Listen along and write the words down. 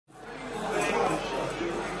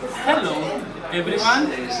Hello, everyone.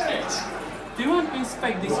 Do you want to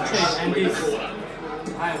inspect this chain and this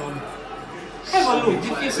iron? Have a look.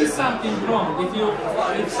 If you see something wrong,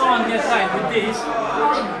 if someone gets right with this,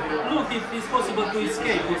 look if it's possible to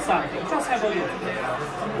escape or something. Just have a look.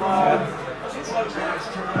 No, I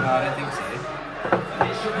don't think so.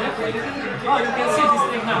 Oh, you can see this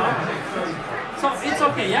thing now. So it's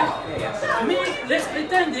okay, yeah? Yeah. Me, let's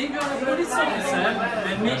pretending you're a police officer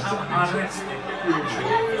and me, I'm arrested.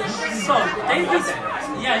 So take this.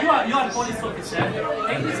 Yeah, you are a police officer.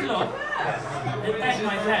 Take this look. And take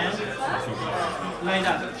my hand. Like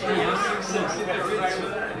that. Here. Look.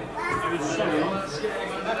 I will show you.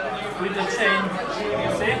 With the chain.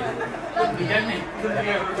 You see? You get me?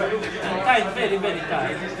 And tight, very, very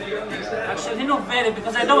tight. Actually, not very,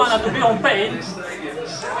 because I don't want her to be on pain.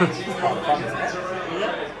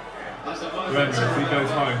 Remember, if he goes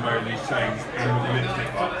home wearing these chains and with the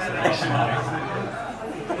lipstick box, it's nice.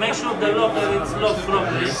 Make sure the locker is locked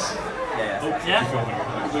properly. Yeah?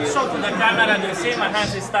 Show to the camera, you see my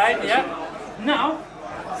hands is tight, yeah? Now,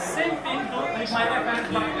 same thing with my left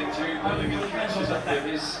hand, but I will use hands on the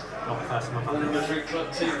time. Not fast enough.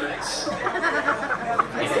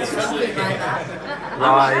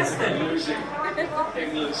 Rise.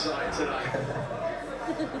 England side tonight.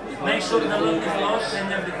 Make sure the lock is locked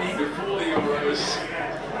and everything. Before the Euros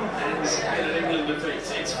and England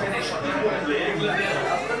defeat, it's finished in Wembley. England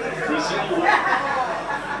Brazil.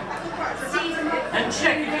 And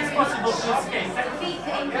check if it's possible to escape.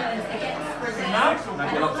 Now, show to the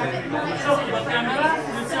camera.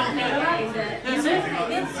 You see on camera? You see?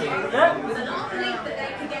 Yeah?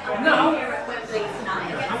 Now,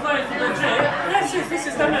 I'm going to the jail. Yes, this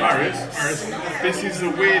is the Aris, this is the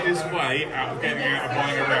weirdest way out of getting out of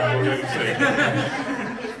buying around I've ever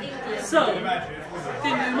seen. So,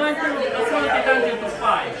 Tim, you might count it until to 5.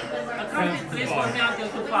 I counted 3 for me until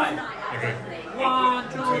to 5. Okay. 1,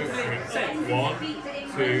 2, 3, say. 1,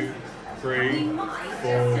 2, 3,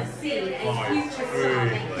 4, 5.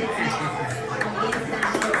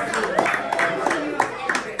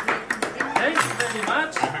 Thank you very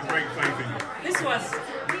much. I have great faith in you. This was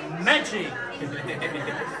magic.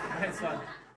 That's one.